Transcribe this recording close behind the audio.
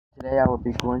Today I will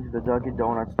be going to the Dunkin'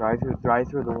 Donuts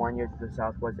drive-thru, the one near to the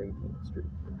Southwest 18th Street.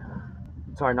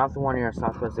 Sorry, not the one near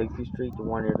Southwest 18th Street, the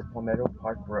one near the Palmetto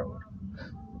Park Road.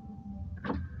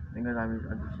 I think I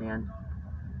understand.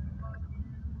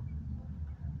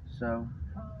 So,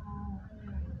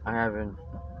 I have a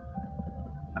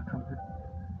company.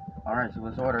 Alright, so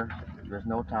let's order. There's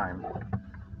no time.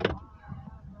 Good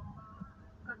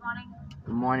morning.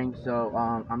 Good morning. So,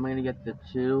 I'm gonna get the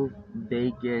 2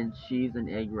 bacon, cheese, and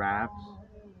egg wraps,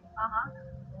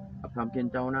 a pumpkin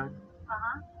donut,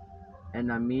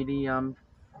 and a medium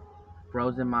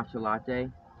frozen matcha latte.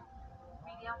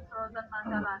 Medium frozen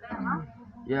matcha latte,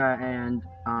 Yeah,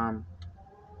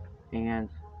 and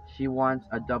she wants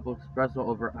a double espresso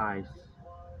over ice.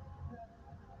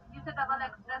 You said double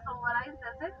express over ice,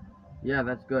 that's it? Yeah,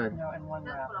 that's good. No, and one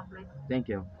Just wrap. pull up, please. Thank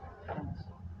you. Thanks.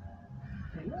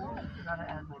 Gotta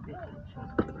add my bacon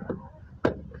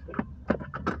cheese.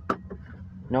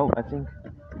 No, I think,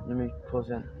 let me go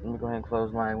ahead and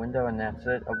close my window, and that's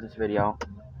it of this video.